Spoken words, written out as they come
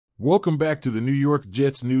Welcome back to the New York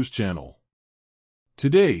Jets news channel.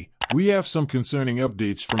 Today, we have some concerning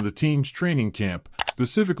updates from the team's training camp,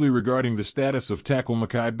 specifically regarding the status of tackle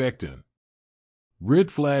Mekhi Becton.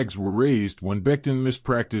 Red flags were raised when Becton missed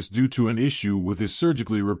practice due to an issue with his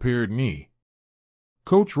surgically repaired knee.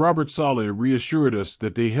 Coach Robert Saleh reassured us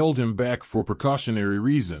that they held him back for precautionary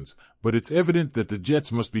reasons, but it's evident that the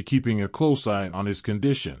Jets must be keeping a close eye on his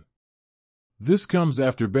condition. This comes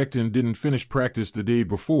after Becton didn't finish practice the day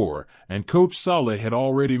before, and Coach Saleh had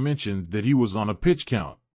already mentioned that he was on a pitch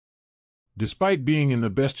count. Despite being in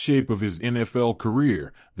the best shape of his NFL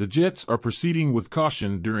career, the Jets are proceeding with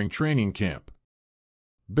caution during training camp.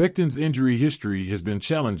 Becton's injury history has been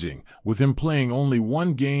challenging, with him playing only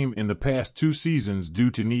one game in the past 2 seasons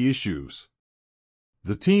due to knee issues.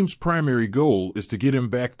 The team's primary goal is to get him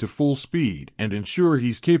back to full speed and ensure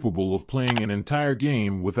he's capable of playing an entire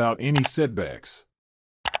game without any setbacks.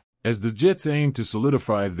 As the Jets aim to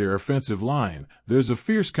solidify their offensive line, there's a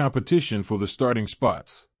fierce competition for the starting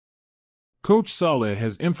spots. Coach Saleh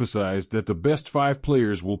has emphasized that the best 5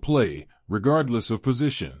 players will play, regardless of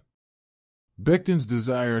position. Becton's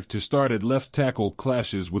desire to start at left tackle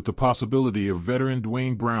clashes with the possibility of veteran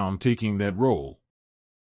Dwayne Brown taking that role.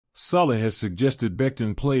 Saleh has suggested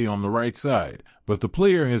Becton play on the right side, but the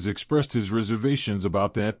player has expressed his reservations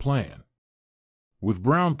about that plan. With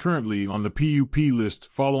Brown currently on the PUP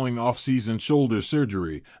list following off-season shoulder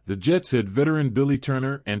surgery, the Jets had veteran Billy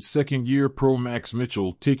Turner and second-year pro Max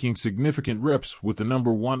Mitchell taking significant reps with the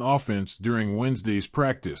number 1 offense during Wednesday's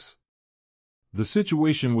practice. The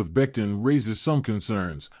situation with Becton raises some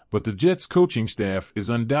concerns, but the Jets coaching staff is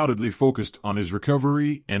undoubtedly focused on his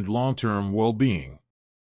recovery and long-term well-being.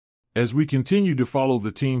 As we continue to follow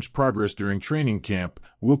the team's progress during training camp,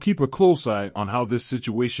 we'll keep a close eye on how this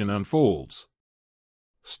situation unfolds.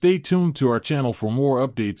 Stay tuned to our channel for more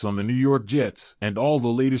updates on the New York Jets and all the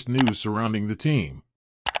latest news surrounding the team.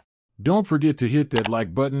 Don't forget to hit that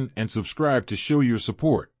like button and subscribe to show your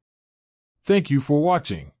support. Thank you for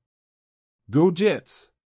watching. Go Jets!